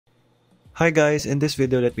Hi guys, in this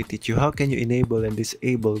video let me teach you how can you enable and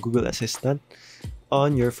disable Google Assistant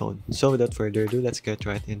on your phone. So without further ado, let's get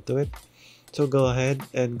right into it. So go ahead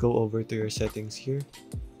and go over to your settings here,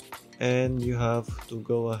 and you have to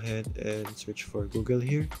go ahead and search for Google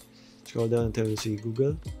here. Scroll down until you see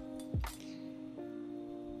Google.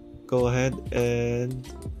 Go ahead and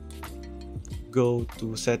go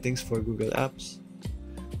to settings for Google Apps.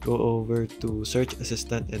 Go over to search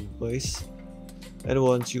assistant and voice, and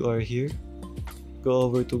once you are here, go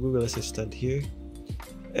over to Google Assistant here,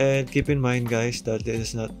 and keep in mind guys that this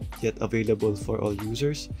is not yet available for all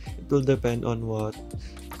users. It will depend on what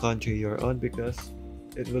country you're on because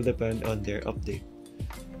it will depend on their update.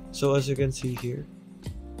 So as you can see here,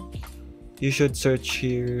 you should search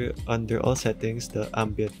here under all settings the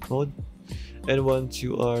ambient mode, and once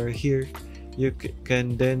you are here, you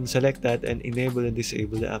can then select that and enable and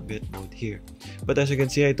disable the ambient mode here. But as you can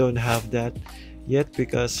see, I don't have that yet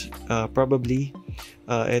because probably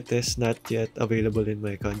it is not yet available in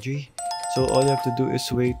my country. So all you have to do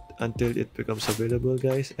is wait until it becomes available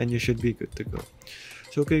guys, and you should be good to go.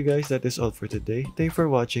 So okay guys, that is all for today. Thank you for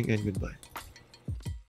watching and goodbye.